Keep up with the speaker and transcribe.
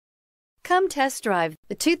Come test drive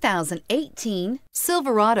the 2018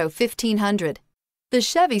 Silverado 1500. The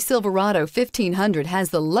Chevy Silverado 1500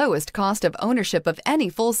 has the lowest cost of ownership of any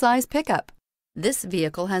full-size pickup. This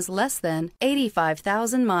vehicle has less than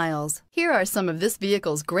 85,000 miles. Here are some of this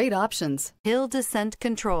vehicle's great options: hill descent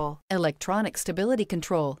control, electronic stability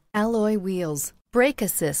control, alloy wheels, brake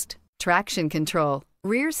assist, traction control,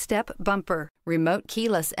 rear step bumper, remote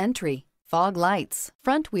keyless entry, fog lights,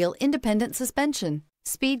 front wheel independent suspension,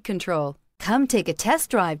 speed control. Come take a test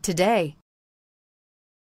drive today.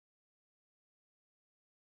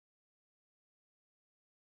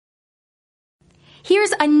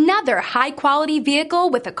 Here's another high-quality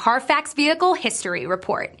vehicle with a Carfax Vehicle History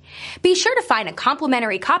Report. Be sure to find a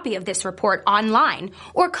complimentary copy of this report online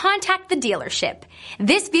or contact the dealership.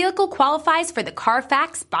 This vehicle qualifies for the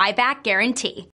Carfax Buyback Guarantee.